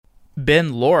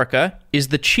Ben Lorica is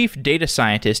the chief data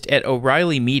scientist at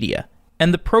O'Reilly Media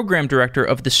and the program director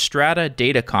of the Strata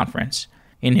Data Conference.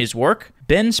 In his work,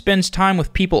 Ben spends time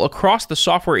with people across the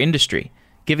software industry,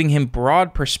 giving him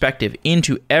broad perspective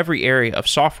into every area of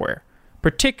software,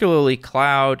 particularly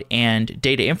cloud and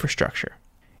data infrastructure.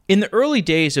 In the early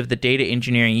days of the data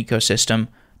engineering ecosystem,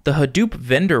 the Hadoop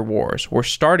vendor wars were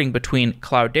starting between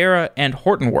Cloudera and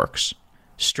Hortonworks.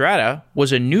 Strata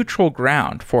was a neutral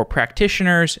ground for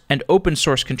practitioners and open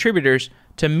source contributors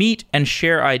to meet and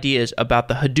share ideas about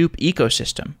the Hadoop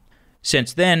ecosystem.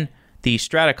 Since then, the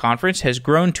Strata Conference has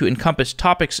grown to encompass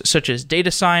topics such as data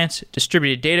science,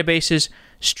 distributed databases,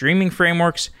 streaming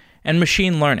frameworks, and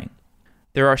machine learning.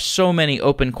 There are so many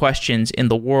open questions in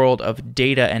the world of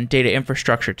data and data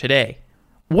infrastructure today.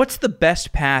 What's the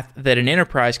best path that an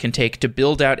enterprise can take to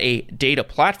build out a data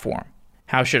platform?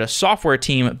 How should a software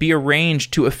team be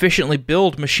arranged to efficiently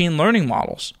build machine learning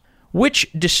models? Which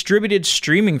distributed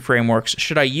streaming frameworks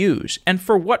should I use, and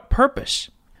for what purpose?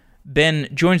 Ben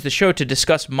joins the show to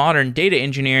discuss modern data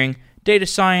engineering, data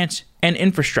science, and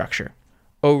infrastructure.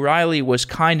 O'Reilly was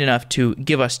kind enough to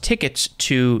give us tickets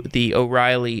to the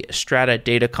O'Reilly Strata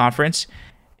Data Conference,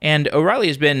 and O'Reilly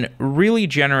has been really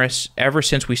generous ever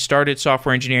since we started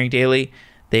Software Engineering Daily.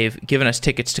 They've given us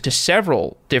tickets to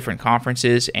several different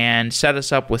conferences and set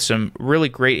us up with some really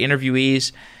great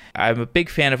interviewees. I'm a big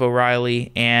fan of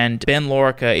O'Reilly, and Ben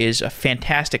Lorica is a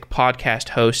fantastic podcast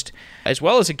host, as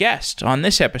well as a guest on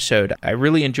this episode. I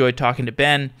really enjoyed talking to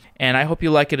Ben, and I hope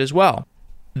you like it as well.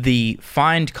 The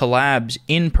Find Collabs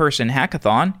in-person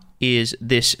hackathon is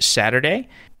this Saturday,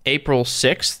 April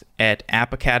 6th at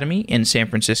App Academy in San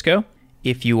Francisco.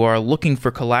 If you are looking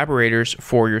for collaborators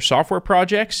for your software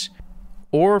projects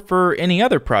or for any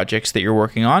other projects that you're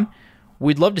working on,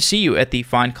 we'd love to see you at the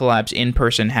Find Collabs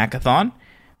in-person hackathon.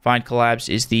 Find Collabs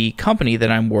is the company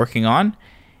that I'm working on,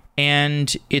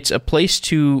 and it's a place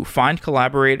to find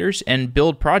collaborators and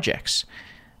build projects.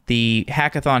 The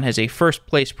hackathon has a first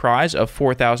place prize of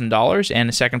 $4,000 and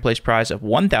a second place prize of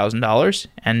 $1,000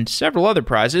 and several other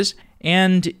prizes.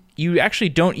 And you actually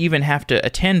don't even have to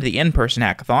attend the in-person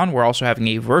hackathon. We're also having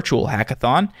a virtual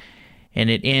hackathon, and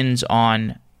it ends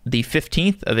on the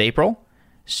 15th of April.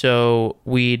 So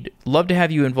we'd love to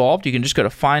have you involved. You can just go to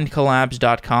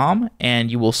findcollabs.com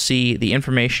and you will see the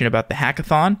information about the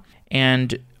hackathon.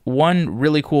 And one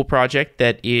really cool project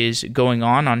that is going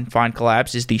on Find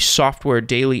Collabs is the Software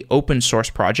Daily open source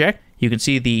project. You can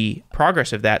see the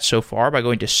progress of that so far by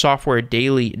going to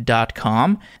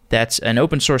softwaredaily.com. That's an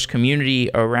open source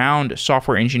community around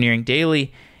Software Engineering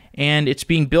Daily, and it's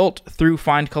being built through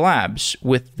Find Collabs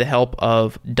with the help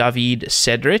of David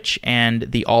Cedric and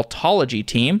the Altology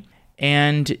team.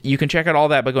 And you can check out all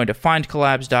that by going to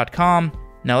findcollabs.com.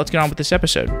 Now let's get on with this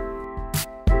episode.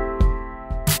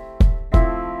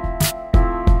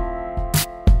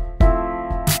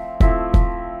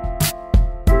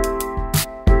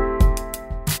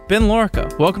 Ben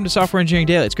Lorica, welcome to Software Engineering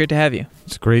Daily. It's great to have you.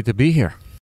 It's great to be here.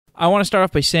 I want to start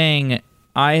off by saying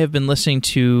I have been listening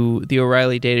to the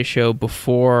O'Reilly Data Show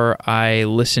before I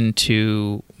listened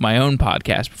to my own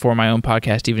podcast, before my own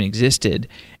podcast even existed,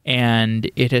 and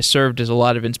it has served as a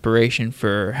lot of inspiration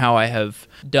for how I have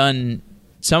done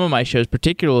some of my shows,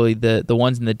 particularly the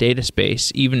ones in the data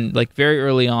space. Even like very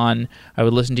early on, I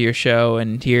would listen to your show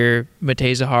and hear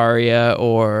Matej Zaharia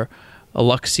or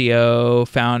Alluxio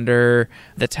founder,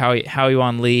 that's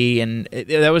Howie-Yuan Lee, and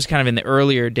that was kind of in the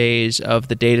earlier days of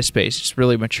the data space. It's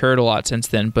really matured a lot since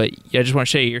then, but I just want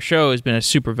to say your show has been a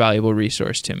super valuable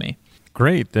resource to me.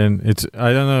 Great, and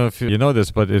I don't know if you know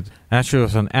this, but it actually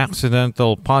was an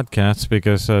accidental podcast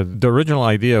because the original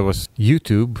idea was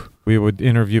YouTube. We would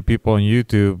interview people on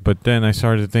YouTube, but then I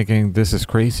started thinking, this is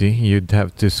crazy. You'd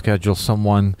have to schedule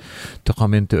someone to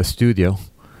come into a studio,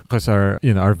 because our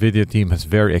video team has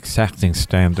very exacting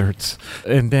standards.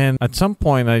 And then at some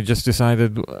point, I just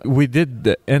decided we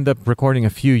did end up recording a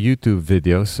few YouTube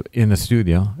videos in the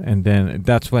studio. And then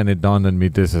that's when it dawned on me,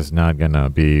 this is not going to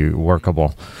be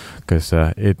workable because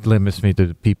it limits me to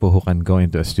the people who can go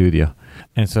into a studio.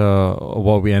 And so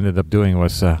what we ended up doing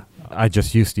was I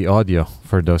just used the audio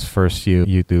for those first few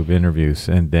YouTube interviews,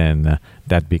 and then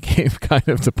that became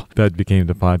that became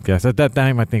the podcast. At that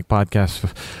time, I think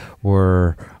podcasts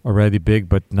were already big,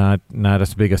 but not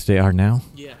as big as they are now.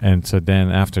 Yeah. And so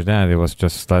then after that, it was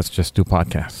just let's just do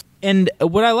podcasts. And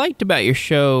what I liked about your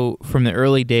show from the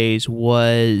early days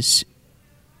was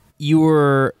you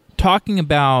were talking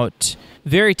about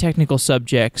very technical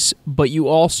subjects, but you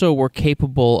also were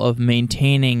capable of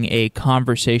maintaining a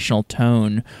conversational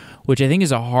tone, which I think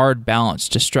is a hard balance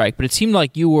to strike. But it seemed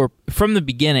like you were, from the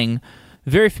beginning,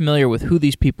 very familiar with who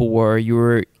these people were. You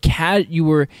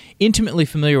were intimately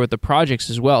familiar with the projects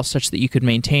as well, such that you could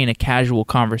maintain a casual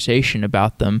conversation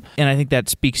about them. And I think that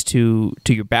speaks to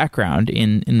your background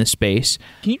in the space.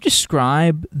 Can you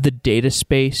describe the data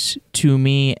space to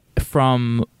me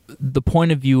from the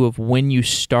point of view of when you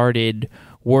started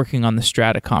working on the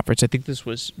Strata conference? I think this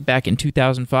was back in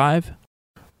 2005.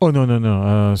 Oh,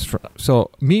 no.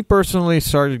 So me personally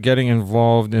started getting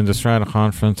involved in the Strata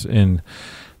conference in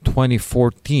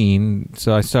 2014.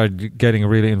 So I started getting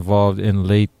really involved in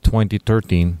late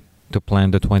 2013 to plan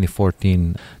the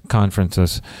 2014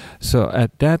 conferences. So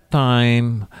at that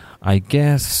time, I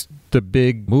guess the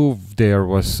big move there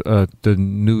was the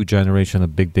new generation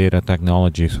of big data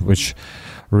technologies, which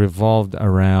revolved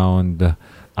around,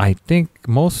 I think,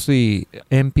 mostly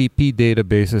MPP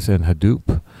databases and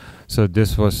Hadoop. So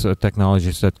this was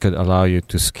technologies that could allow you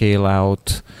to scale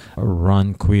out,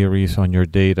 run queries on your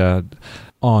data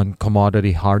on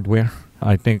commodity hardware.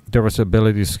 I think there was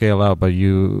ability to scale out, but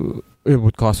it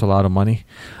would cost a lot of money.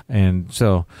 And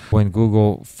so when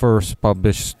Google first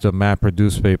published the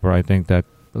MapReduce paper, I think that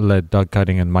led Doug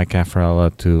Cutting and Mike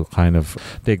Caffarella to kind of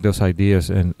take those ideas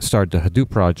and start the Hadoop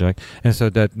project. And so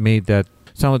that made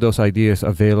some of those ideas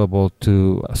available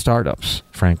to startups,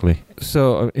 frankly.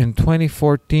 So in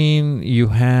 2014, you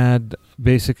had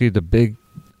basically the big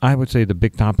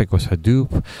topic was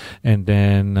Hadoop. And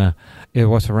then it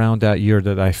was around that year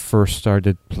that I first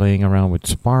started playing around with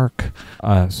Spark.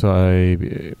 So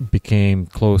I became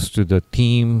close to the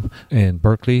team in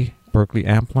Berkeley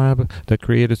Amp Lab that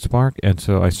created Spark, and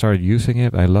so I started using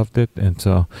it. I loved it, and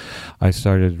so I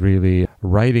started really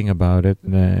writing about it,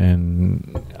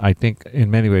 and I think in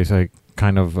many ways I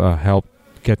kind of helped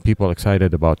get people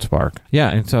excited about Spark.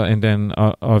 Yeah, and then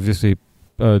obviously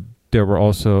there were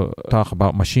also talk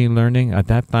about machine learning. At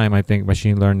that time, I think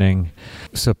machine learning,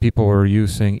 so people were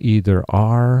using either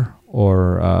R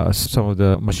or some of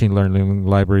the machine learning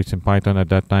libraries in Python at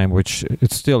that time, which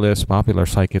it still is popular,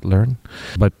 scikit-learn.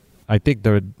 But I think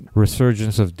the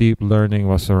resurgence of deep learning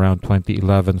was around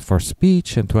 2011 for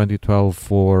speech and 2012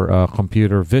 for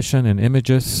computer vision and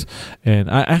images. And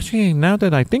now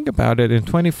that I think about it, in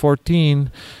 2014,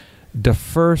 the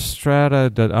first Strata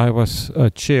that I was a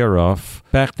chair of,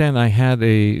 back then I had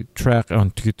a track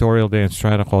on Tutorial Day in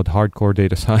Strata called Hardcore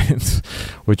Data Science,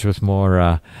 which was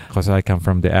more, because I come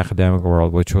from the academic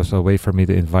world, which was a way for me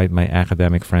to invite my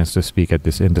academic friends to speak at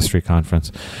this industry conference.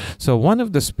 So one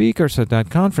of the speakers at that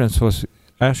conference was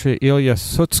actually Ilya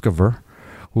Sutskever,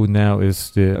 who now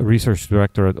is the research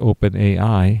director at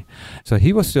OpenAI. So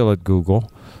he was still at Google.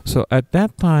 So at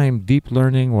that time, deep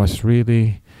learning was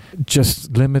really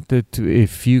just limited to a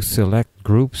few select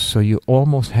groups, so you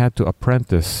almost had to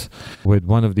apprentice with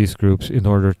one of these groups in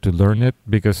order to learn it,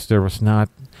 because there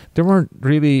weren't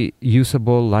really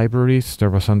usable libraries, there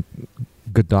wasn't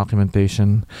good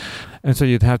documentation, and so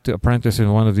you'd have to apprentice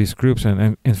in one of these groups.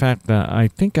 And in fact, I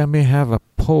think I may have a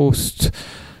post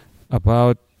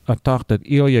about a talk that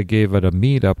Ilya gave at a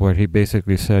meetup where he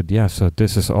basically said, so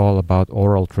this is all about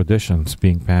oral traditions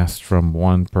being passed from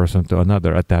one person to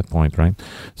another at that point, right?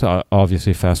 So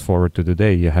obviously fast forward to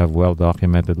today, you have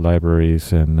well-documented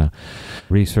libraries and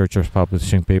researchers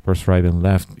publishing papers right and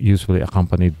left, usually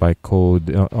accompanied by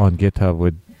code on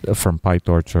GitHub from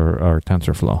PyTorch or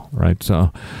TensorFlow, right?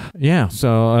 So,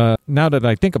 now that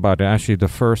I think about it, actually the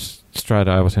first Strata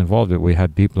I was involved with, we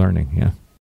had deep learning,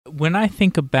 When I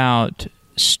think about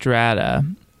Strata,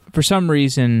 for some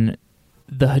reason,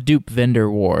 the Hadoop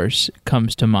vendor wars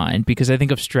comes to mind, because I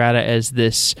think of Strata as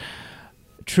this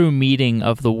true meeting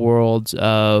of the worlds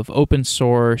of open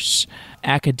source,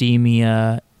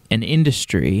 academia, and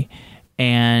industry.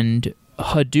 And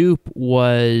Hadoop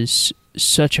was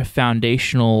such a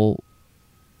foundational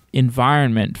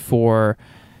environment for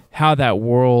how that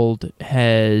world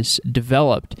has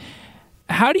developed.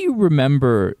 How do you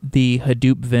remember the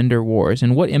Hadoop vendor wars,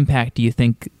 and what impact do you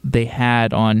think they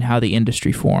had on how the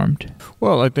industry formed?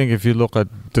 Well, I think if you look at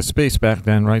the space back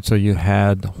then, right, so you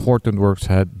had Hortonworks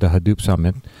had the Hadoop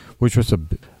Summit, which was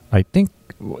I think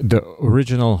the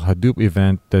original Hadoop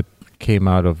event that came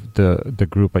out of the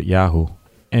group at Yahoo.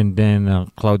 And then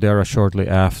Cloudera shortly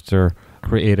after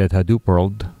created Hadoop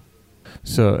World.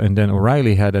 So, and then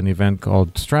O'Reilly had an event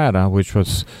called Strata, which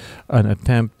was an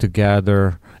attempt to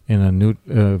gather in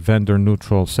a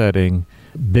vendor-neutral setting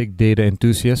big data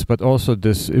enthusiasts, but also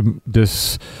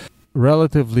this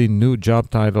relatively new job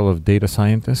title of data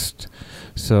scientist.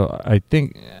 So I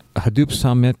think Hadoop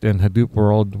Summit and Hadoop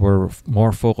World were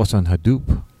more focused on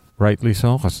Hadoop, rightly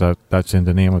so, because that's in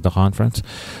the name of the conference.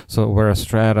 So whereas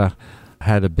Strata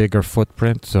had a bigger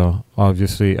footprint. So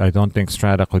obviously, I don't think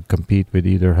Strata could compete with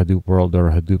either Hadoop World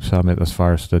or Hadoop Summit as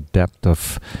far as the depth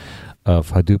of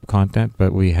Hadoop content,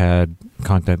 but we had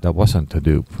content that wasn't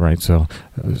Hadoop, right? So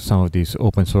some of these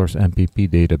open source MPP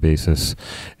databases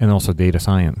and also data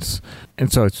science.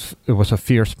 And so it was a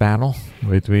fierce battle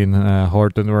between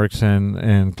Hortonworks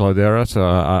and Cloudera. So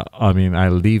I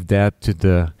leave that to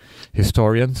the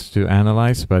historians to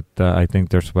analyze, but I think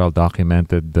there's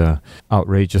well-documented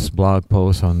outrageous blog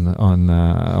posts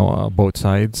on both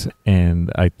sides,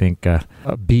 and I think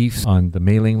beefs on the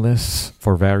mailing lists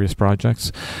for various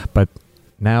projects. But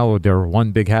now they're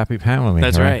one big happy family.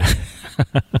 That's right.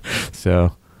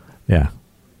 So, yeah.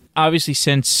 Obviously,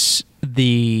 since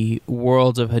the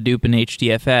worlds of Hadoop and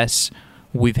HDFS,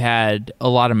 we've had a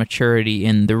lot of maturity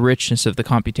in the richness of the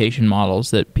computation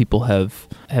models that people have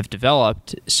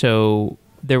developed. So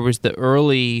there was the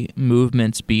early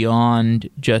movements beyond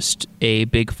just a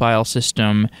big file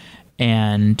system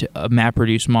and a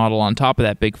MapReduce model on top of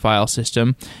that big file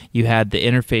system. You had the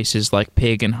interfaces like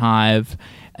Pig and Hive.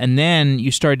 And then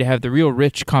you started to have the real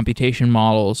rich computation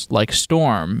models like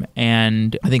Storm,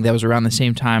 and I think that was around the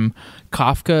same time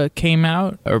Kafka came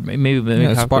out, or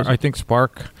maybe Spark. I think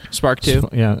Spark. Spark too.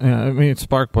 I mean,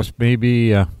 Spark was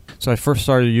maybe. So I first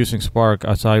started using Spark,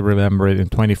 as I remember it, in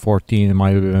 2014. It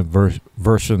might have been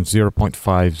version 0.5,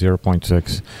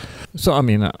 0.6. So, I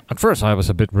mean, at first I was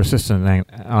a bit resistant,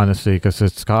 honestly, because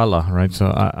it's Scala, right?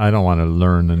 So I don't want to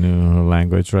learn a new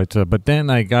language, right? So, but then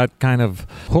I got kind of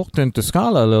hooked into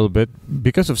Scala a little bit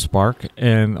because of Spark,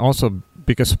 and also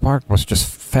because Spark was just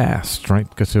fast, right?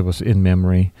 Because it was in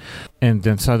memory. And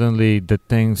then suddenly the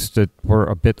things that were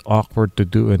a bit awkward to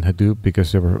do in Hadoop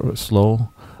because they were slow,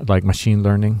 like machine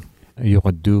learning, you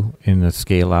could do in a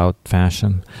scale-out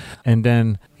fashion. And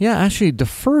then, actually, the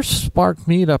first Spark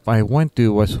meetup I went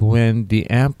to was when the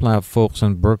AmpLab folks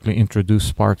in Berkeley introduced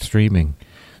Spark streaming.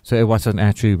 So it wasn't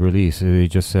actually released. They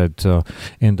just said, so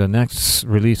in the next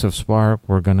release of Spark,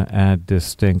 we're going to add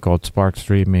this thing called Spark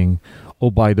streaming.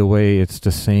 Oh, by the way, it's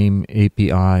the same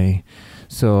API.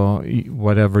 So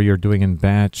whatever you're doing in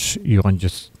batch,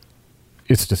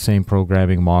 it's the same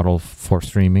programming model for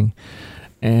streaming.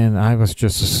 And I was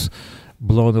just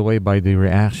blown away by the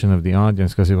reaction of the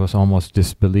audience because it was almost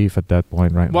disbelief at that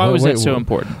point, right? Why was that so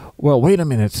important? Well, wait a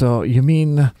minute. So you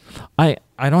mean I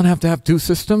don't have to have two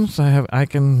systems? I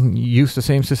can use the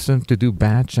same system to do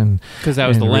batch and because that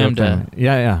was the Lambda.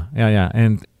 Yeah.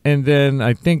 And then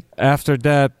I think after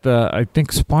that, I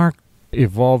think Spark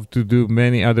evolved to do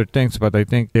many other things, but I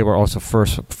think they were also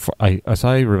first, as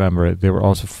I remember it, they were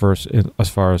also first as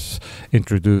far as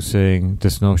introducing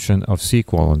this notion of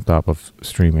SQL on top of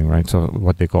streaming, right? So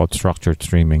what they called structured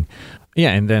streaming.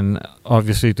 Yeah, and then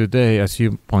obviously today, as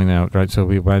you point out, right, so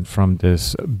we went from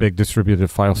this big distributed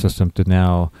file system to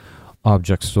now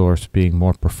object stores being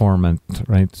more performant,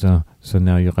 right? So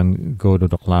now you can go to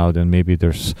the cloud, and maybe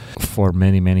there's, for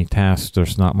many tasks,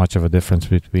 there's not much of a difference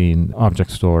between object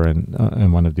store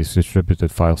and one of these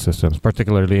distributed file systems,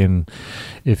 particularly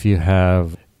if you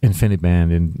have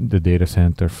InfiniBand in the data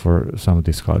center for some of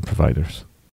these cloud providers.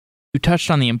 You touched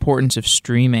on the importance of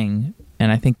streaming,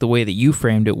 and I think the way that you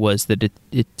framed it was that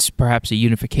it's perhaps a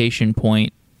unification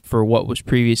point for what was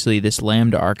previously this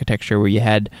Lambda architecture where you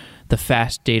had the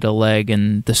fast data leg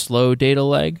and the slow data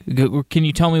leg. Can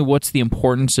you tell me what's the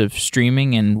importance of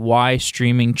streaming and why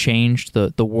streaming changed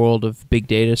the world of big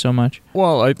data so much?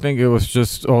 Well, I think it was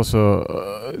just also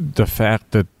the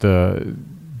fact that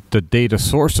the data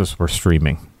sources were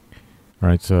streaming,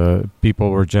 right? So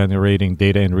people were generating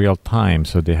data in real time,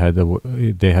 so they had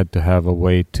to have a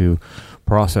way to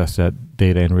process that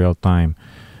data in real time,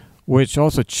 which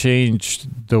also changed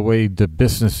the way the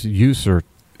business user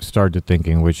started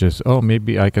thinking, which is,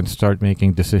 maybe I can start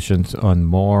making decisions on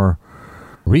more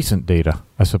recent data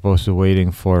as opposed to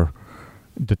waiting for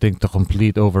the thing to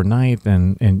complete overnight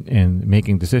and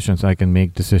making decisions. I can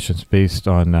make decisions based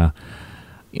on,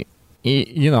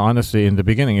 honestly, in the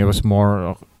beginning, it was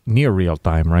more near real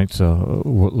time, right? So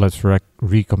let's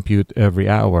recompute every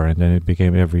hour, and then it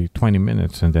became every 20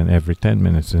 minutes, and then every 10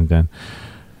 minutes, and then...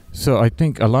 So I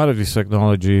think a lot of these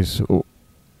technologies,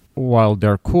 while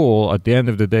they're cool, at the end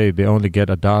of the day, they only get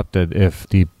adopted if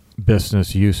the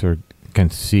business user can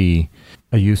see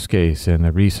a use case and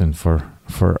a reason for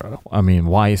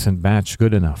why isn't batch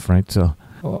good enough, right? So,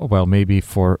 well, maybe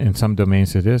in some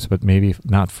domains it is, but maybe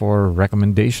not for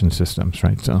recommendation systems,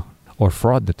 right? So, or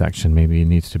fraud detection, maybe it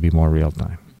needs to be more real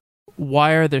time.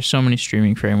 Why are there so many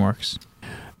streaming frameworks?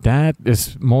 That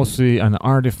is mostly an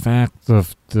artifact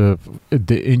of the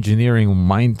engineering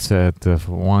mindset of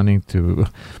wanting to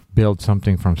build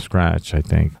something from scratch, I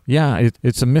think. Yeah,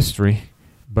 it's a mystery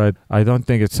but I don't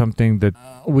think it's something that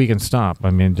we can stop. I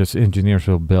mean, just engineers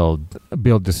will build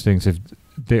these things. If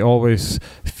they always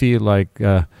feel like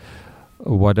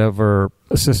whatever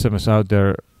system is out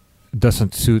there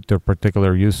doesn't suit their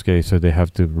particular use case, so they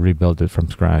have to rebuild it from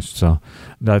scratch. So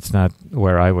that's not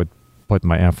where I would put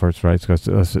my efforts, right? Because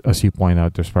as you point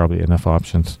out, there's probably enough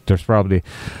options. There's probably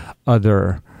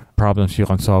other problems you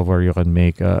can solve where you can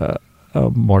make a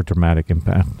more dramatic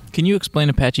impact. Can you explain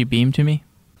Apache Beam to me?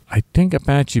 I think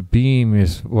Apache Beam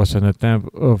was an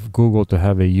attempt of Google to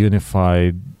have a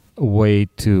unified way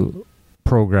to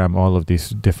program all of these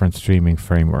different streaming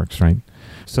frameworks, right?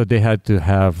 So they had to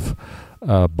have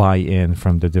buy-in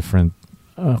from the different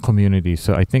communities.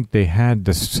 So I think they had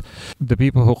this. The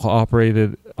people who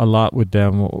cooperated a lot with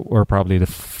them were probably the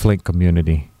Flink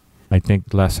community. I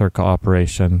think lesser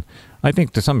cooperation. I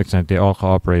think to some extent they all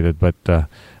cooperated, but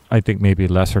I think maybe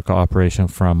lesser cooperation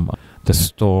from the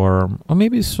Storm, or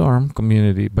maybe Storm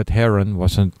community, but Heron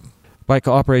wasn't. By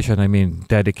cooperation, I mean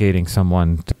dedicating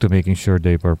someone to making sure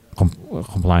they were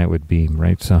compliant with Beam,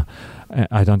 right? So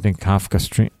I don't think the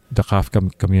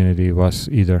Kafka community was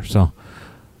either. So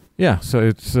yeah, so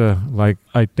it's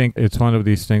I think it's one of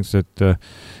these things that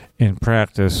in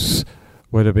practice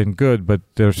would have been good, but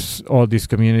there's all these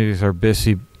communities are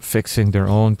busy fixing their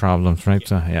own problems, right?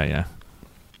 So yeah.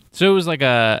 So it was like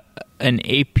an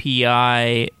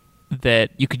API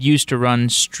that you could use to run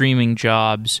streaming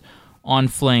jobs on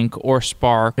Flink or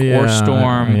Spark or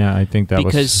Storm. Yeah, I think that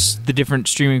because the different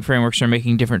streaming frameworks are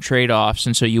making different trade-offs,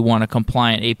 and so you want a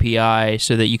compliant API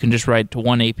so that you can just write to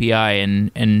one API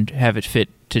and have it fit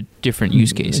to different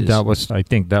use cases. I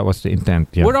think that was the intent.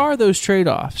 Yeah. What are those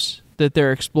trade-offs that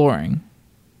they're exploring?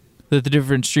 That the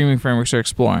different streaming frameworks are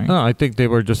exploring? No, I think they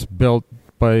were just built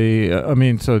by.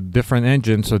 So different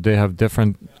engines, so they have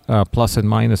different plus and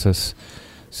minuses.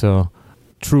 So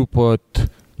throughput,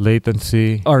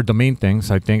 latency are the main things,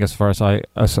 I think, as far as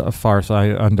I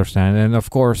understand. And of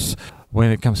course,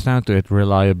 when it comes down to it,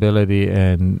 reliability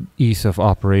and ease of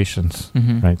operations,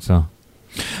 right? So,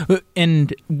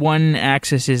 and one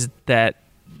axis is that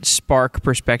Spark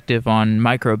perspective on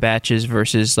micro batches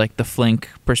versus like the Flink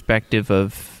perspective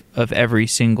of every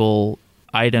single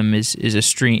item is a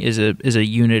stream is a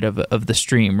unit of the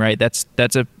stream, right?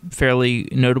 That's a fairly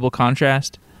notable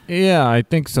contrast. Yeah, I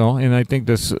think so, and I think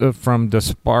this from the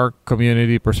Spark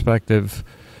community perspective,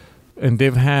 and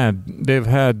they've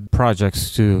had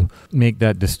projects to make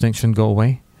that distinction go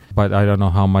away, but I don't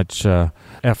know how much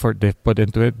effort they've put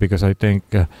into it, because I think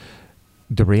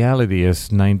the reality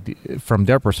is 90 from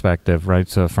their perspective, right?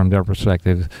 So from their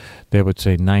perspective, they would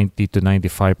say 90 to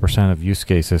 95% of use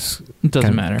cases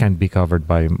can be covered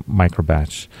by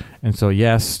microbatch, and so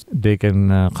yes, they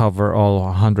can cover all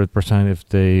 100% if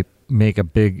they make a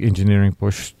big engineering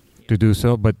push to do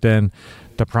so, but then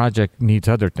the project needs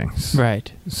other things. Right.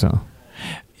 So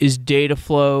is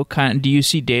Dataflow do you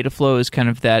see Dataflow as kind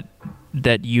of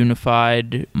that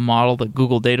unified model, the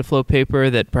Google Dataflow paper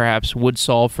that perhaps would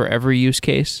solve for every use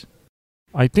case?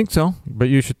 I think so, but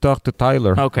you should talk to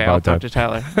Tyler. Okay, I'll talk to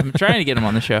Tyler. I'm trying to get him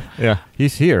on the show. Yeah,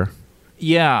 he's here.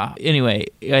 Yeah. Anyway,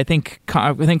 I think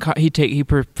he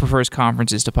prefers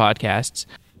conferences to podcasts.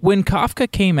 When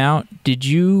Kafka came out, did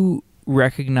you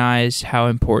recognize how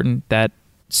important that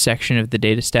section of the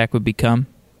data stack would become?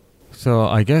 So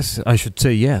I guess I should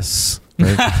say yes.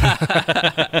 Right?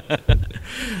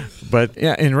 But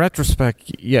yeah, in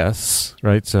retrospect, yes.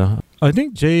 Right. So I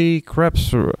think Jay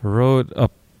Krebs wrote a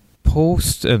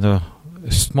post and a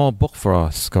small book for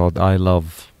us called "I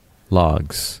Love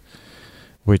Logs,"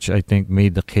 which I think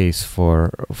made the case for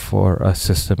a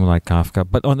system like Kafka.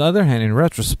 But on the other hand, in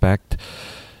retrospect,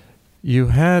 you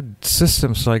had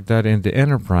systems like that in the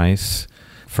enterprise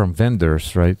from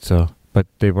vendors, right? So, but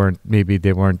they weren't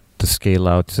the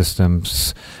scale-out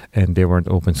systems, and they weren't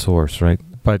open source, right?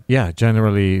 But yeah,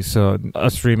 generally, so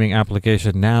a streaming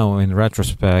application now, in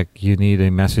retrospect, you need a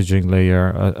messaging layer,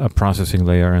 a processing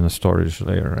layer, and a storage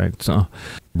layer, right? So,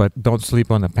 but don't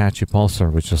sleep on Apache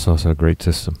Pulsar, which is also a great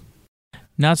system.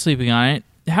 Not sleeping on it.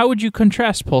 How would you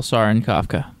contrast Pulsar and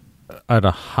Kafka? At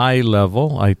a high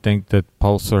level, I think that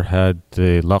Pulsar had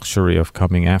the luxury of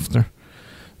coming after,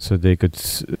 so they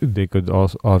could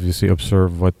also obviously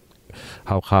observe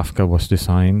how Kafka was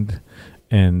designed,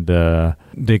 and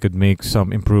they could make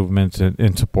some improvements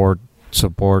and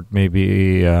support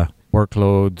maybe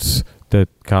workloads that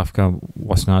Kafka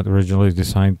was not originally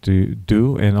designed to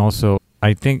do. And also,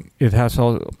 I think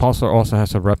Pulsar also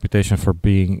has a reputation for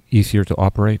being easier to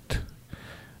operate.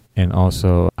 And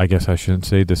also, I guess I shouldn't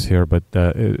say this here, but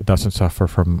it doesn't suffer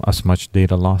from as much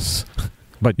data loss.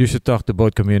 But you should talk to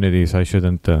both communities. I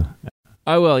shouldn't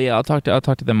I will. Yeah, I'll talk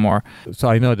to them more. So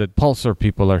I know that Pulsar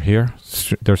people are here.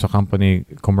 There's a company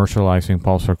commercializing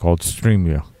Pulsar called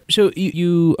Streamlio. So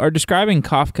you are describing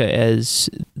Kafka as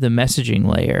the messaging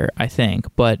layer, I think,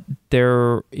 but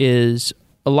there is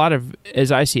a lot of,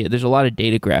 as I see it, there's a lot of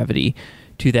data gravity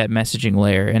to that messaging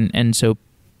layer, and so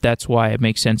that's why it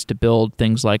makes sense to build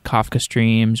things like Kafka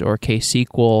Streams or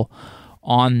KSQL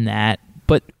on that.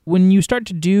 But when you start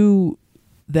to do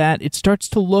that, it starts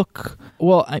to look,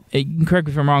 well, you can correct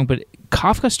me if I'm wrong, but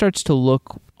Kafka starts to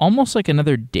look almost like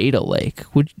another data lake.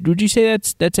 Would you say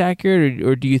that's accurate,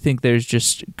 or do you think there's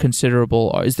just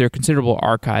considerable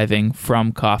archiving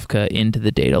from Kafka into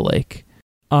the data lake?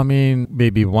 I mean,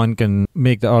 maybe one can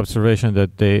make the observation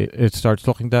that it starts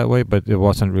looking that way, but it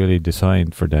wasn't really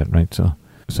designed for that, right? So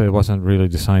it wasn't really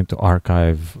designed to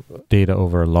archive data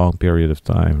over a long period of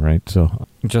time, right? So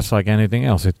just like anything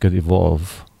else, it could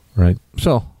evolve, right?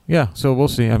 So yeah, so we'll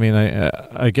see. I mean,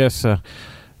 I guess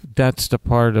that's the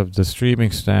part of the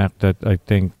streaming stack that I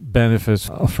think benefits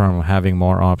from having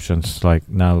more options. Like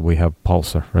now we have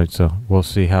Pulsar, right? So we'll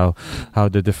see how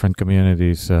the different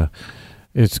communities.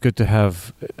 It's good to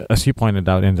have, as you pointed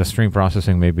out, in the stream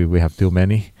processing, maybe we have too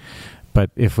many. But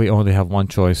if we only have one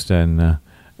choice, then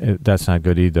that's not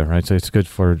good either, right? So it's good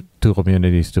for two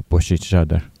communities to push each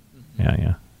other.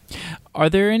 Yeah. Are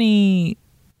there any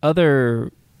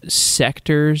other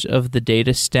sectors of the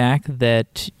data stack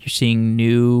that you're seeing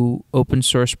new open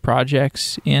source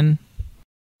projects in?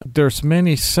 There's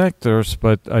many sectors,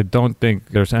 but I don't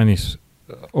think there's any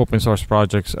open source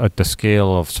projects at the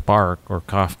scale of Spark or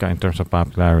Kafka in terms of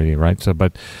popularity, right? So,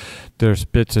 but there's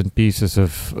bits and pieces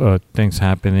of things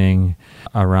happening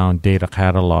around data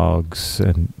catalogs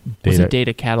and data. What's a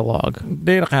data catalog?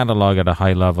 Data catalog at a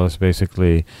high level is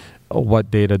basically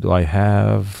what data do I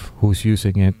have, who's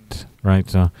using it, right?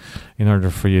 So in order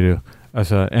for you to,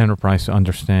 as an enterprise, to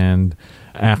understand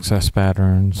access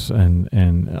patterns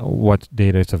and what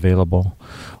data is available.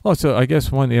 Also, I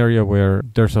guess one area where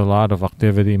there's a lot of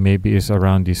activity maybe is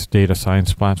around these data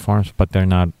science platforms, but they're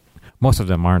not, most of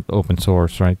them aren't open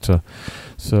source, right?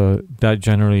 So that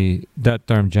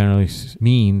term generally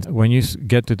means when you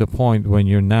get to the point when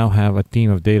you now have a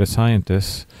team of data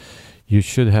scientists, you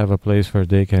should have a place where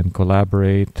they can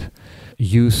collaborate,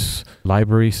 use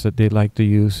libraries that they like to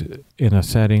use in a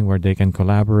setting where they can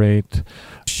collaborate,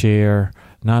 share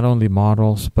not only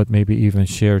models, but maybe even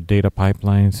share data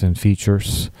pipelines and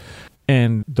features.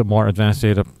 And the more advanced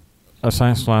data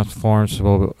science platforms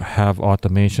will have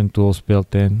automation tools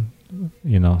built in,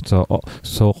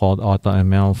 so-called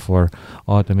AutoML for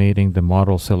automating the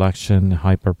model selection,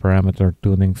 hyperparameter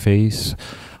tuning phase,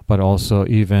 but also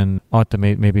even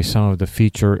automate maybe some of the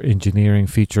feature engineering,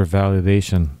 feature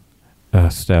validation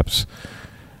steps.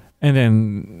 And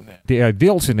then the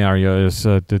ideal scenario is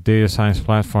the data science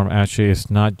platform actually is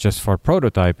not just for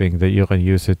prototyping, that you can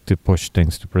use it to push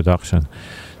things to production.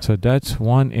 So that's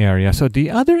one area. So the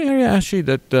other area actually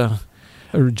that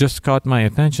just caught my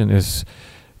attention is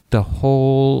the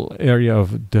whole area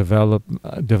of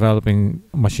developing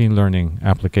machine learning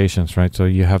applications, right? So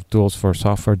you have tools for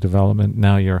software development.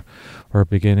 Now we're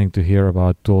beginning to hear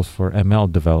about tools for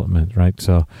ML development, right?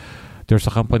 So there's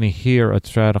a company here at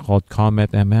Strata called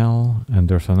Comet ML, and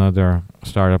there's another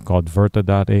startup called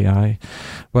Verta.ai.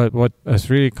 But what has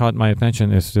really caught my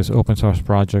attention is this open source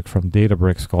project from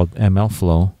Databricks called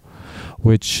MLflow,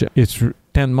 which is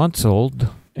 10 months old.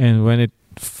 And when it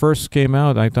first came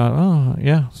out, I thought, oh,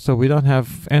 yeah, so we don't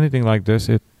have anything like this.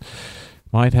 It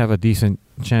might have a decent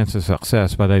chance of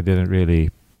success, but I didn't really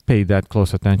pay that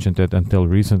close attention to it until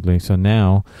recently. So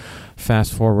now,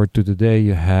 fast forward to today,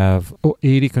 you have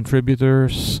 80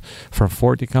 contributors from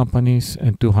 40 companies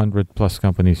and 200 plus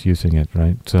companies using it,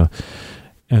 right? So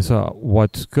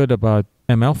what's good about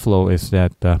MLflow is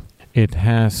that it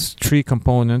has 3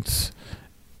 components,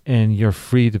 and you're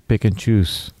free to pick and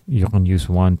choose. You can use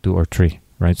 1, 2, or 3,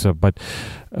 right? So, but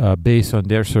based on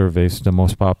their surveys, the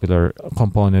most popular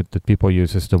component that people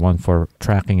use is the one for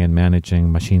tracking and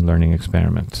managing machine learning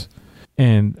experiments.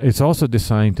 And it's also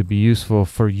designed to be useful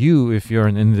for you if you're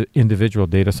an individual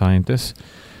data scientist,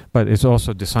 but it's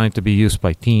also designed to be used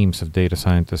by teams of data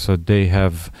scientists. So they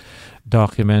have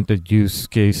documented use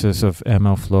cases of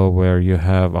MLflow where you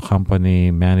have a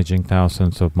company managing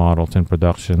thousands of models in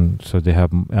production. So they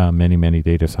have many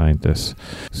data scientists.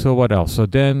 So what else? So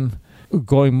then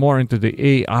going more into the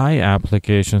AI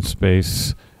application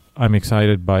space, I'm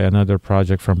excited by another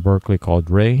project from Berkeley called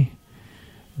Ray,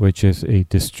 which is a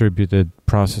distributed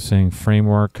processing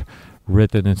framework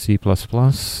written in C++.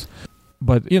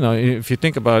 But, if you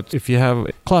think about, if you have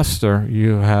a cluster,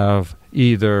 you have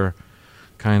either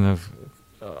kind of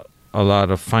a lot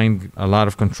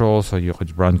of control, so you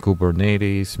could run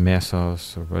Kubernetes,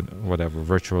 Mesos, or whatever,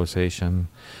 virtualization.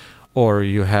 Or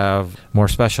you have more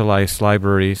specialized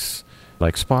libraries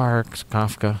like Spark,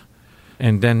 Kafka.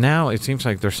 And then now it seems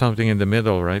like there's something in the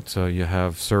middle, right? So you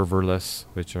have serverless,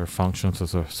 which are functions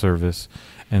as a service,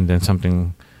 and then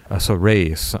something, so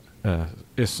Ray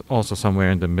is also somewhere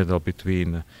in the middle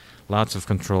between lots of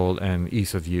control and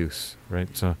ease of use, right?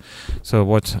 So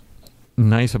what's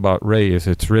nice about Ray is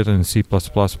it's written in C++,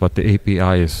 but the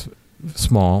API is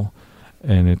small,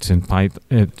 and it's in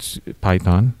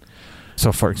Python.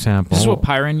 So, for example, this is what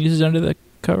Pyron uses under the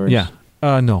covers? Yeah.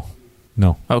 No.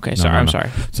 Okay, sorry. I'm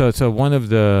sorry. So one of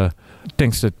the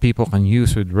things that people can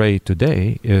use with Ray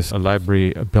today is a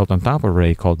library built on top of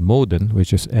Ray called Modin,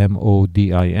 which is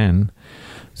Modin.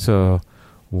 So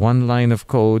one line of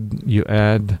code you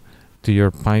add to your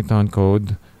Python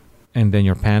code, and then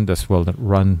your pandas will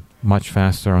run much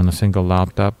faster on a single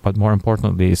laptop, but more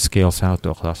importantly, it scales out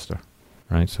to a cluster,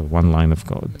 right? So one line of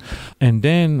code. And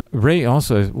then Ray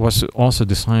was also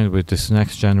designed with this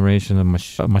next generation of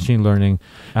machine learning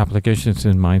applications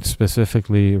in mind,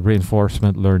 specifically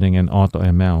reinforcement learning and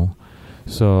AutoML.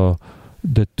 So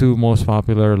the two most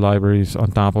popular libraries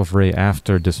on top of Ray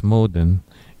after this Modin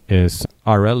is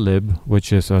RLlib,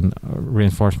 which is a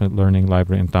reinforcement learning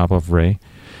library on top of Ray,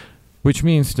 which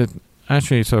means that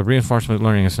actually, so reinforcement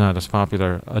learning is not as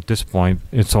popular at this point.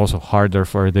 It's also harder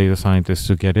for a data scientist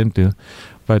to get into.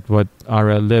 But what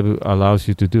RLlib allows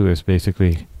you to do is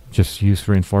basically just use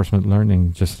reinforcement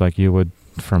learning just like you would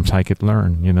from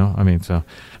scikit-learn,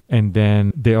 and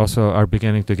then they also are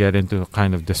beginning to get into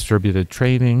kind of distributed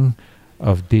training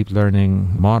of deep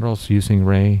learning models using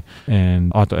Ray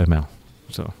and AutoML.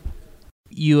 So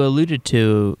you alluded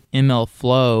to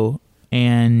MLflow,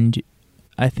 and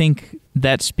I think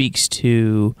that speaks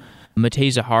to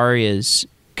Matej Zaharia's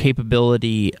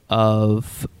capability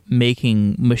of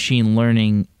making machine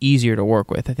learning easier to work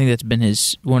with. I think that's been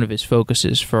one of his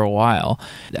focuses for a while.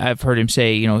 I've heard him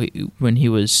say, when he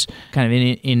was kind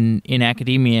of in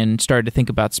academia and started to think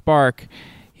about Spark,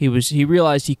 he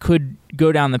realized he could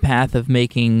go down the path of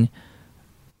making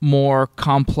more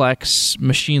complex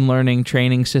machine learning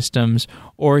training systems,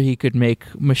 or he could make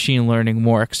machine learning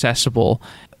more accessible.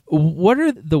 What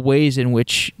are the ways in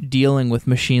which dealing with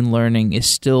machine learning is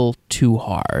still too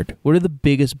hard? What are the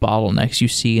biggest bottlenecks you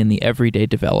see in the everyday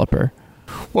developer?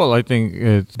 Well, I think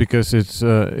it's because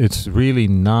it's really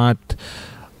not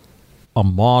a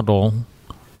model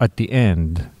at the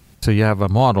end. So you have a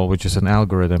model, which is an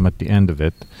algorithm at the end of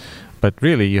it, but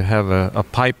really you have a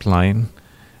pipeline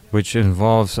which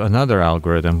involves another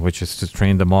algorithm, which is to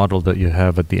train the model that you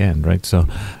have at the end, right? So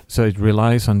it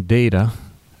relies on data.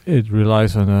 It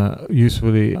relies on a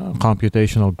usually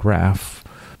computational graph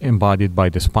embodied by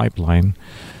this pipeline,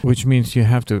 which means you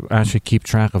have to actually keep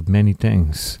track of many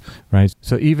things, right?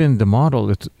 So even the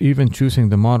model, even choosing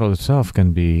the model itself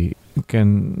can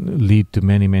lead to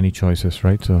many, many choices,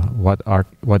 right? So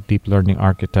what deep learning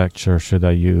architecture should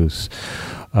I use?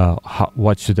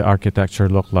 What should the architecture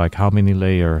look like? How many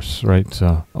layers, right?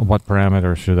 So what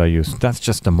parameters should I use? That's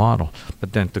just the model.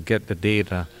 But then to get the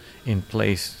data in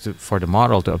place for the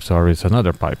model to absorb is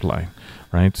another pipeline,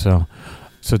 right? So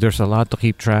there's a lot to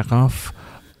keep track of,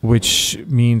 which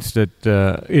means that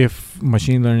if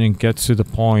machine learning gets to the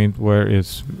point where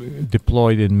it's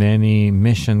deployed in many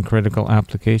mission-critical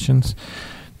applications,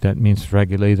 that means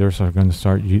regulators are going to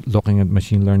start looking at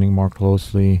machine learning more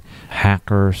closely.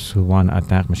 Hackers who want to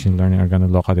attack machine learning are going to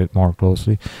look at it more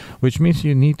closely, which means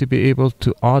you need to be able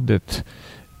to audit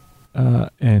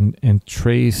and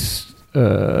trace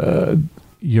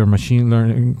your machine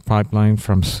learning pipeline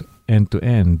from end to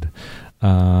end.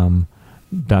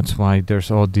 That's why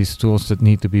there's all these tools that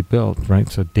need to be built, right?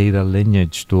 So data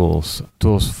lineage tools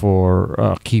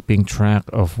for keeping track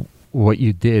of what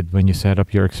you did when you set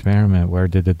up your experiment. Where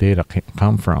did the data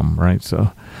come from, right?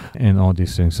 So, and all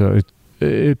these things. So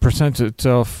it presents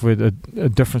itself with a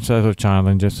different set of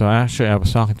challenges. So actually, I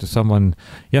was talking to someone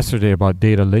yesterday about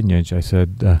data lineage. I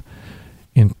said,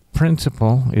 in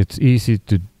principle, it's easy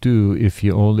to do if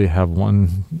you only have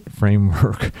one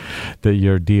framework that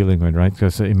you're dealing with, right?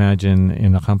 Because imagine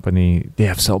in a company, they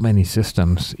have so many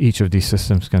systems. Each of these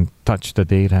systems can touch the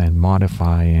data and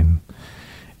modify and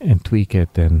tweak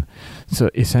it. And so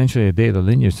essentially a data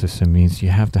lineage system means you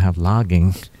have to have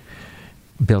logging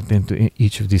built into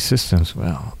each of these systems.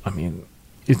 Well, I mean,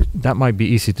 that might be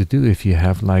easy to do if you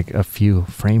have like a few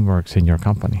frameworks in your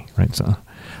company, right? So,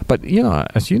 but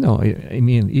as you know, I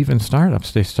mean, even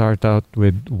startups, they start out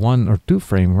with one or two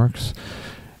frameworks,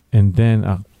 and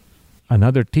then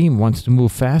another team wants to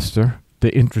move faster. They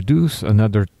introduce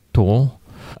another tool,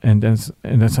 And then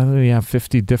suddenly you have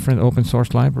 50 different open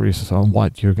source libraries. So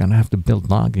what? You're going to have to build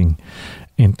logging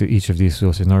into each of these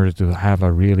tools in order to have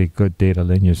a really good data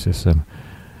lineage system.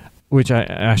 Which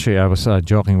I was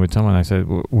joking with someone. I said,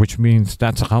 which means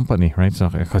that's a company, right? So,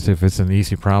 because if it's an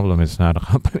easy problem, it's not a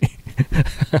company.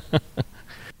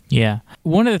 Yeah.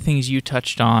 One of the things you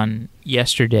touched on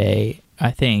yesterday,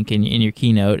 I think, in your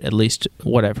keynote, at least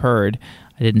what I've heard,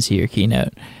 I didn't see your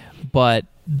keynote, but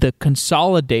the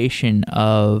consolidation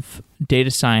of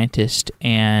data scientist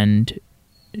and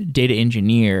data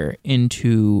engineer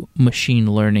into machine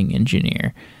learning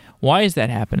engineer. Why is that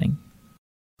happening?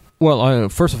 Well,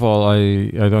 first of all, I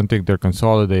don't think they're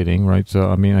consolidating, right?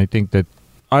 So, I mean, I think that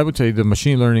I would say the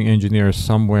machine learning engineer is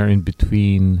somewhere in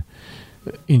between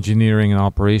engineering and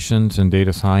operations and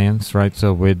data science, right?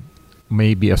 So with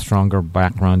maybe a stronger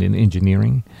background in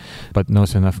engineering, but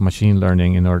knows enough machine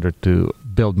learning in order to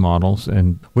build models.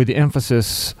 And with the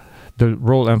emphasis, the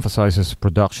role emphasizes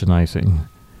productionizing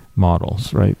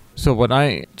models, right? So what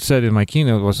I said in my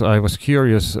keynote was I was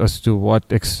curious as to what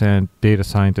extent data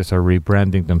scientists are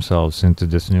rebranding themselves into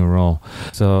this new role.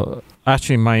 So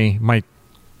actually my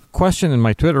question in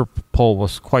my Twitter poll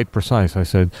was quite precise. I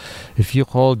said, if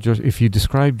you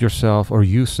described yourself or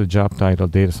used the job title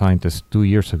data scientist 2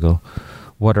 years ago,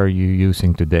 what are you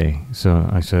using today? So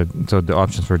I said, so the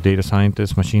options were data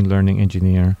scientist, machine learning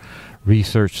engineer,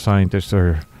 research scientist,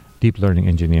 or deep learning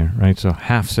engineer, right? So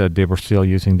half said they were still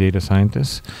using data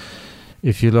scientists.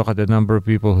 If you look at the number of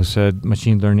people who said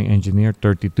machine learning engineer,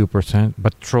 32%,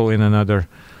 but throw in another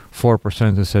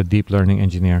 4% who said deep learning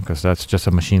engineer, because that's just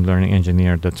a machine learning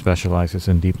engineer that specializes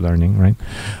in deep learning, right?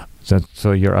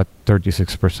 So you're at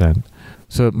 36%.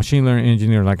 So machine learning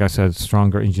engineer, like I said,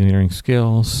 stronger engineering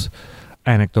skills,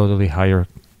 anecdotally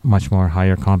much more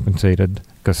higher compensated,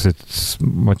 because it's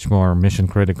much more mission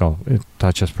critical. It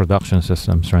touches production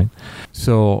systems, right?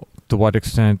 So to what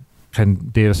extent can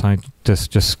data scientists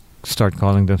just start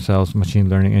calling themselves machine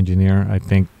learning engineer? I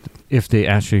think if they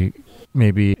actually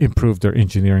maybe improve their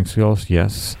engineering skills,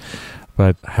 yes.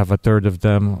 But have a third of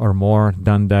them or more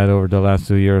done that over the last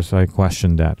 2 years? I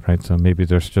question that, right? So maybe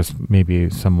there's just maybe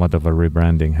somewhat of a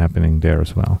rebranding happening there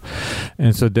as well.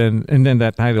 And then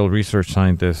that title, research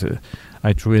scientist,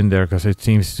 I threw in there because it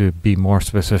seems to be more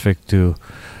specific to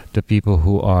the people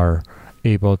who are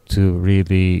able to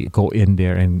really go in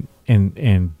there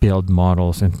and build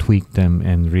models and tweak them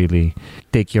and really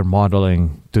take your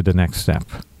modeling to the next step.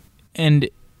 And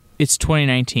it's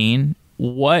 2019.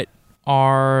 What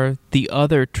are the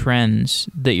other trends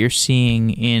that you're seeing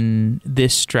in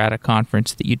this Strata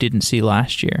conference that you didn't see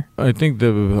last year? I think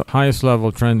the highest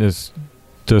level trend is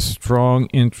the strong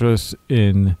interest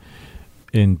in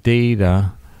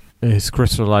data is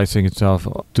crystallizing itself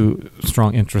to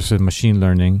strong interest in machine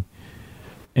learning.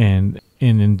 And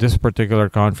in this particular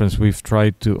conference, we've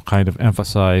tried to kind of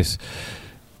emphasize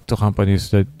to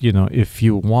companies that, if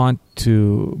you want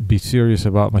to be serious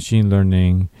about machine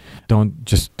learning, don't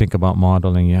just think about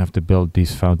modeling. You have to build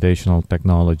these foundational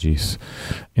technologies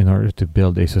in order to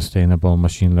build a sustainable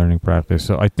machine learning practice.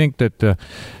 So I think that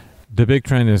the big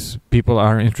trend is people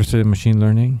are interested in machine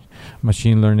learning.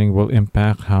 Machine learning will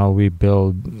impact how we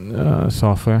build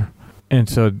software. And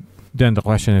so then the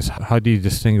question is, how do you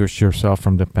distinguish yourself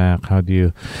from the pack? How do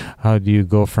you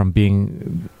go from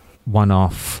being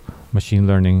one-off machine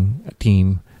learning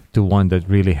team to one that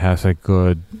really has a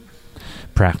good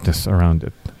practice around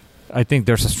it? I think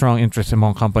there's a strong interest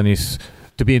among companies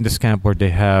to be in this camp where they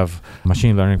have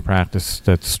machine learning practice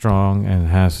that's strong and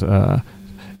has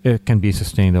it can be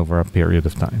sustained over a period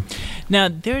of time. Now,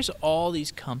 there's all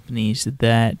these companies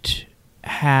that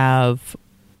have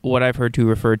what I've heard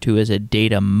referred to as a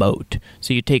data moat.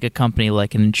 So you take a company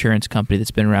like an insurance company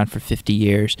that's been around for 50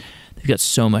 years. They've got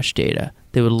so much data.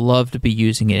 They would love to be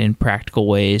using it in practical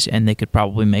ways, and they could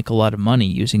probably make a lot of money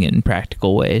using it in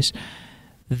practical ways.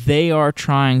 They are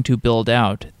trying to build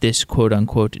out this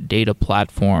quote-unquote data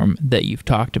platform that you've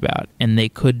talked about, and they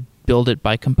could build it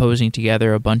by composing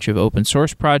together a bunch of open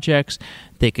source projects.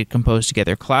 They could compose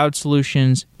together cloud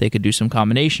solutions. They could do some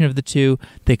combination of the two.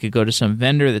 They could go to some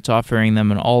vendor that's offering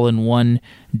them an all-in-one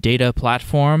data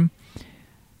platform.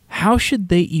 How should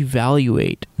they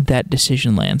evaluate that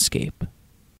decision landscape?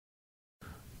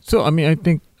 So, I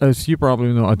think, as you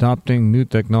probably know, adopting new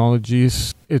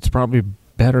technologies, it's probably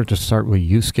better to start with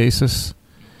use cases.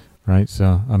 Right.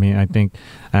 So, I think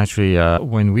actually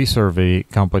when we survey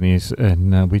companies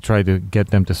and we try to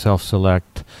get them to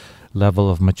self-select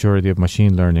level of maturity of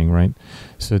machine learning, right?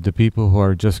 So the people who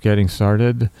are just getting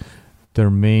started, their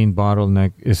main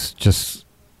bottleneck is just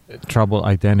trouble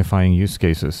identifying use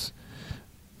cases.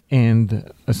 and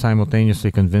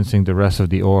simultaneously convincing the rest of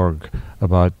the org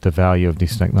about the value of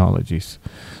these technologies.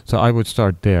 So I would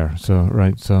start there. So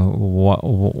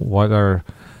what are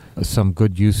some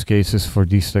good use cases for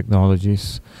these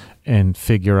technologies, and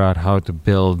figure out how to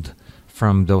build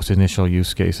from those initial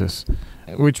use cases.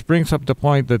 Which brings up the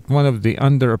point that one of the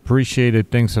underappreciated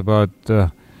things about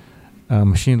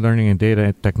machine learning and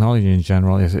data technology in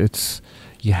general is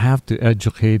you have to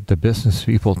educate the business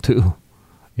people too.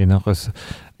 Because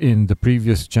in the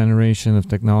previous generation of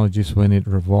technologies, when it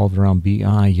revolved around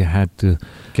BI, you had to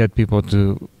get people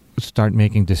to start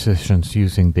making decisions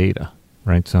using data,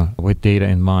 right? So with data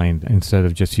in mind instead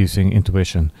of just using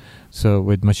intuition. So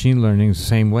with machine learning, it's the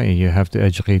same way. You have to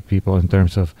educate people in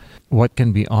terms of what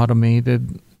can be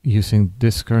automated using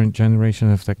this current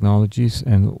generation of technologies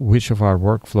and which of our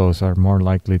workflows are more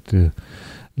likely to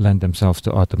lend themselves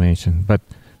to automation. But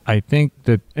I think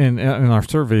that, and our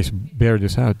surveys bear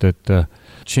this out, that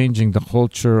changing the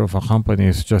culture of a company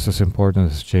is just as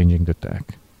important as changing the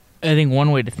tech. I think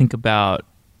one way to think about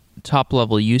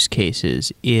top-level use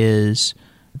cases is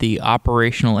the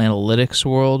operational analytics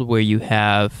world, where you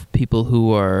have people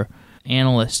who are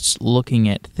analysts looking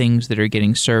at things that are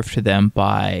getting served to them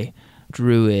by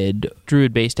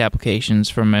Druid-based applications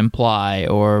from Imply,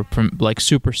 or from like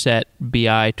Superset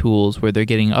BI tools, where they're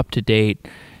getting up-to-date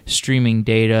streaming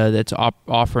data that's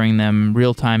offering them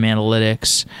real-time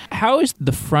analytics. How is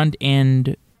the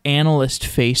front-end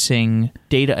analyst-facing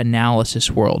data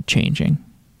analysis world changing?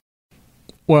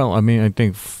 Well, I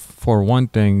think for one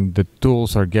thing, the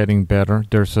tools are getting better.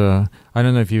 I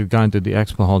don't know if you've gone to the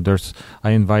expo hall,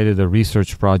 I invited a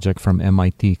research project from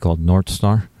MIT called North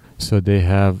Star. So they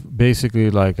have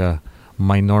basically like a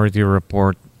Minority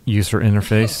Report user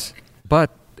interface,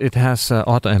 but it has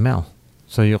AutoML.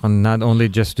 So you can not only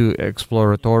just do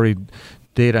exploratory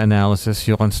data analysis,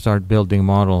 you can start building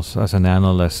models as an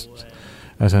analyst,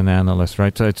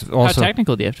 right? So it's also... How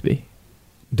technical do you have to be?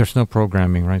 There's no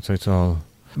programming, right? So it's all...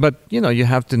 But you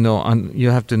have to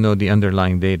know the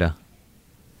underlying data,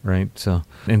 right? So,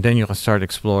 and then you can start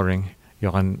exploring.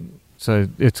 So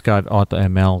it's got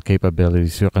AutoML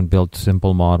capabilities. You can build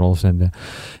simple models, and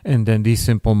then these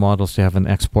simple models, they have an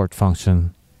export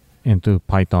function into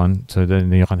Python. So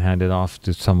then you can hand it off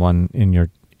to someone in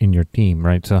your team,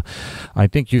 right? So I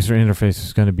think user interface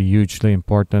is going to be hugely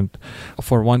important.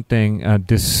 For one thing,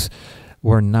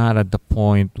 we're not at the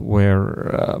point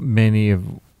where many of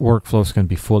workflows can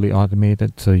be fully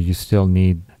automated, so you still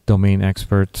need domain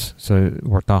experts. So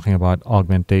we're talking about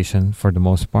augmentation for the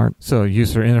most part. So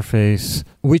user interface,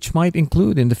 which might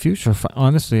include in the future,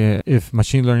 honestly, if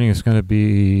machine learning is going to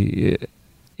be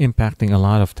impacting a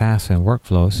lot of tasks and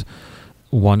workflows,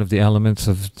 one of the elements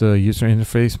of the user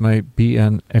interface might be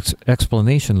an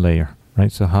explanation layer,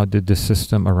 right? So how did the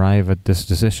system arrive at this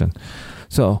decision?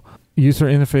 So user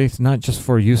interface, not just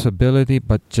for usability,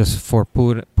 but just for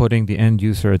putting the end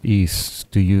user at ease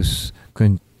to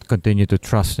continue to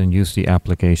trust and use the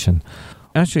application.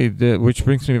 Actually, which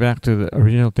brings me back to the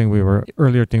original thing we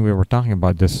were talking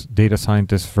about, this data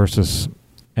scientist versus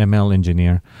ML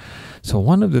engineer. So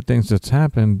one of the things that's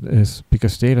happened is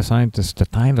because data scientist, the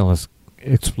title has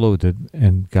exploded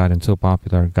and gotten so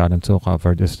popular, gotten so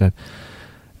covered, is that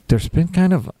there's been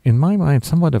kind of, in my mind,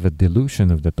 somewhat of a dilution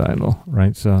of the title,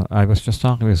 right? So I was just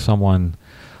talking with someone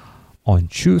on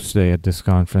Tuesday at this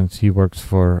conference. He works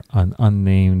for an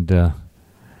unnamed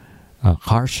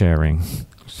car sharing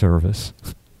service.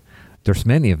 There's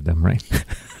many of them, right?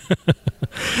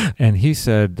 And he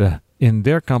said in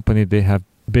their company, they have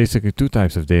basically two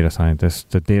types of data scientists.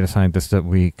 The data scientists that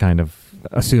we kind of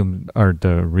assume are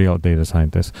the real data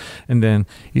scientists. And then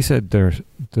he said there's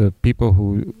the people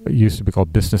who used to be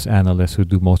called business analysts who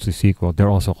do mostly SQL. They're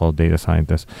also called data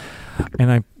scientists.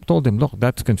 And I told him, look,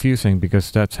 that's confusing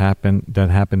because that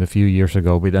happened a few years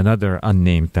ago with another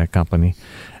unnamed tech company.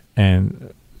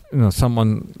 And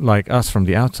someone like us from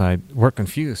the outside, we're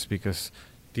confused because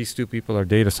these two people are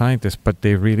data scientists, but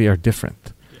they really are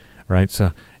different, right?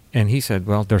 So, and he said,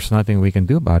 well, there's nothing we can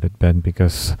do about it, Ben,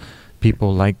 because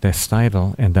people like this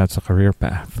title, and that's a career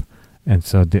path. And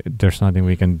so there's nothing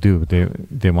we can do.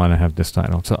 They want to have this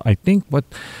title. So I think what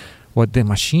the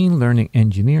machine learning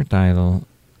engineer title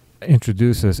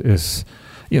introduces is,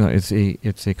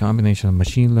 it's a combination of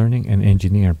machine learning and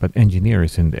engineer, but engineer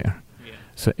is in there. Yeah.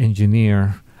 So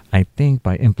engineer, I think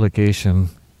by implication,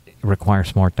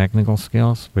 requires more technical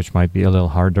skills, which might be a little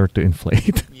harder to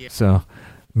inflate. Yeah. So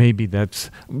maybe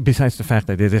that's, besides the fact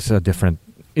that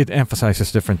it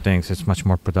emphasizes different things. It's much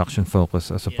more production focused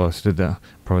as opposed to the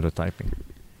prototyping.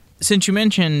 Since you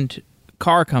mentioned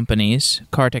car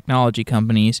technology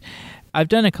companies, I've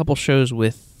done a couple shows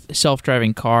with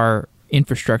self-driving car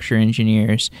infrastructure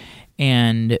engineers.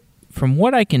 And from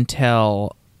what I can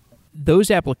tell,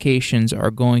 those applications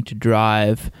are going to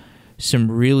drive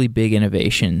some really big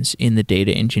innovations in the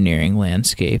data engineering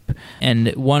landscape.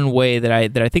 And one way that I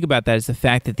think about that is the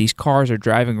fact that these cars are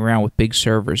driving around with big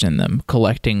servers in them,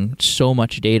 collecting so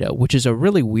much data, which is a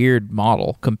really weird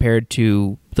model compared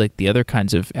to like the other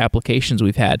kinds of applications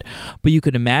we've had. But you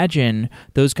could imagine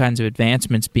those kinds of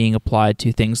advancements being applied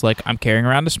to things like I'm carrying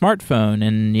around a smartphone,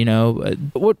 and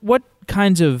what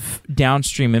kinds of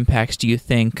downstream impacts do you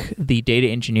think the data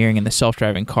engineering in the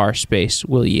self-driving car space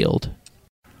will yield?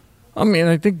 I mean,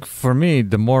 I think for me,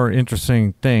 the more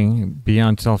interesting thing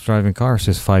beyond self-driving cars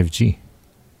is 5G,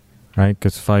 right?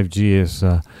 Because 5G is,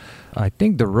 I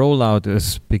think the rollout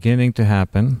is beginning to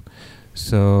happen.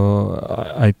 So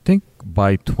I think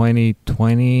by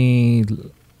 2020,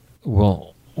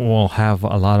 we'll have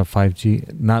a lot of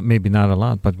 5G. Maybe not a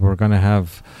lot, but we're going to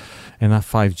have enough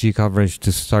 5G coverage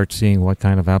to start seeing what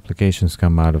kind of applications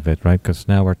come out of it, right? Because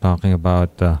now we're talking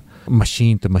about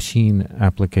machine-to-machine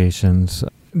applications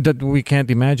that we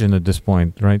can't imagine at this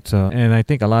point, right? So, and I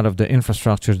think a lot of the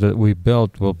infrastructure that we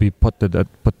built will be put to the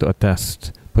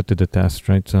test,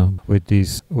 right? So with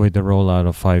the rollout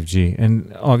of 5G,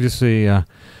 and obviously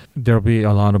there'll be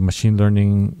a lot of machine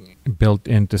learning built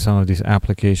into some of these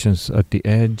applications at the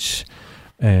edge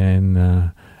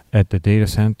and at the data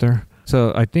center.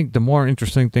 So I think the more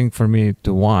interesting thing for me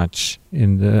to watch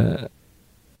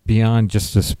beyond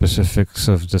just the specifics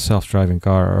of the self-driving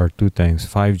car are two things: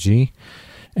 5G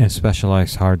and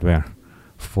specialized hardware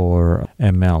for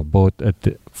ML, both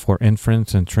for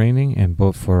inference and training, and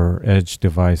both for edge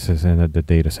devices and at the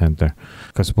data center.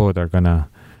 Because we're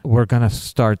gonna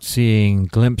start seeing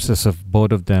glimpses of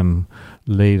both of them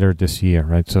later this year,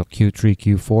 right? So Q3,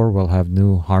 Q4 we'll have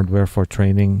new hardware for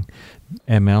training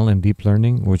ML and deep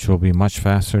learning, which will be much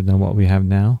faster than what we have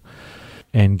now.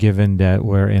 And given that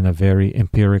we're in a very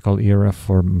empirical era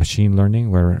for machine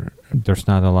learning, where there's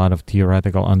not a lot of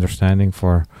theoretical understanding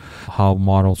for how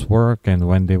models work and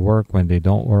when they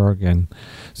don't work. And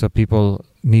so people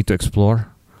need to explore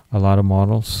a lot of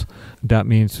models. That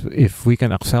means if we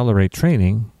can accelerate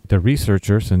training, the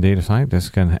researchers and data scientists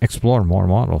can explore more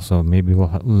models. So maybe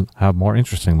we'll have more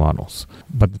interesting models.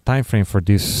 But the time frame for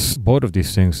both of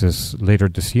these things is later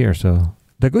this year. So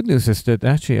the good news is that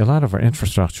actually a lot of our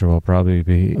infrastructure will probably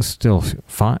be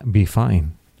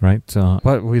fine, right?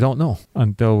 But we don't know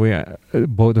until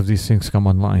both of these things come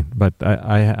online. But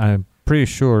I'm pretty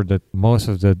sure that most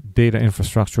of the data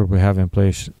infrastructure we have in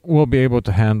place will be able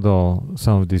to handle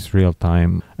some of these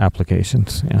real-time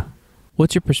applications. Yeah.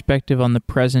 What's your perspective on the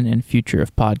present and future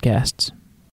of podcasts?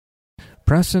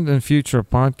 Present and future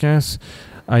podcasts,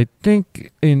 I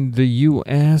think in the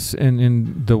U.S. and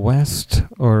in the West,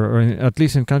 or at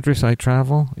least in countries I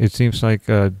travel, it seems like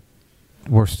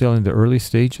we're still in the early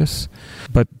stages.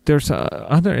 But there's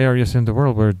other areas in the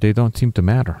world where they don't seem to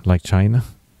matter, like China.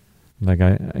 Like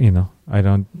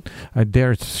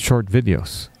they're short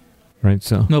videos, right?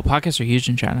 So no, podcasts are huge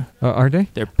in China. Are they?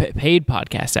 They're paid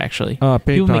podcasts, actually.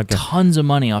 People make tons of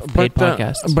money off paid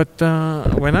podcasts. But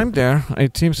when I'm there,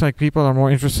 it seems like people are more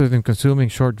interested in consuming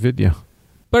short video.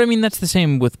 But I mean, that's the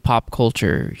same with pop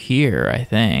culture here, I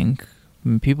think. I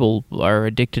mean, people are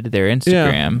addicted to their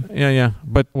Instagram. Yeah.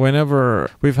 But whenever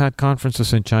we've had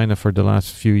conferences in China for the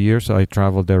last few years, so I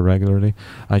travel there regularly,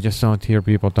 I just don't hear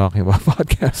people talking about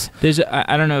podcasts.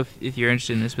 I don't know if you're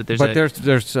interested in this, but there's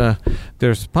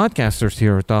podcasters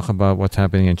here who talk about what's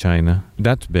happening in China.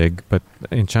 That's big, but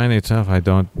in China itself, I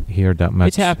don't hear that much.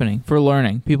 It's happening for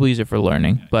learning. People use it for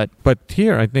learning, but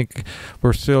here, I think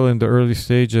we're still in the early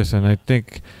stages, and I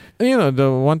think,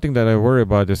 the one thing that I worry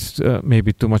about is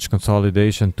maybe too much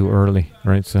consolidation too early,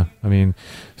 right? So, I mean,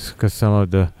 because some of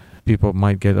the people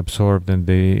might get absorbed and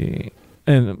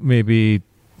maybe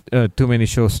too many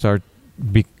shows start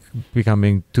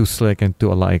becoming too slick and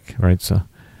too alike, right? So,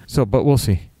 but we'll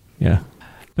see. Yeah.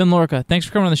 Ben Lorica, thanks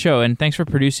for coming on the show, and thanks for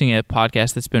producing a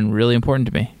podcast that's been really important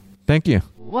to me. Thank you.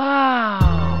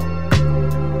 Wow.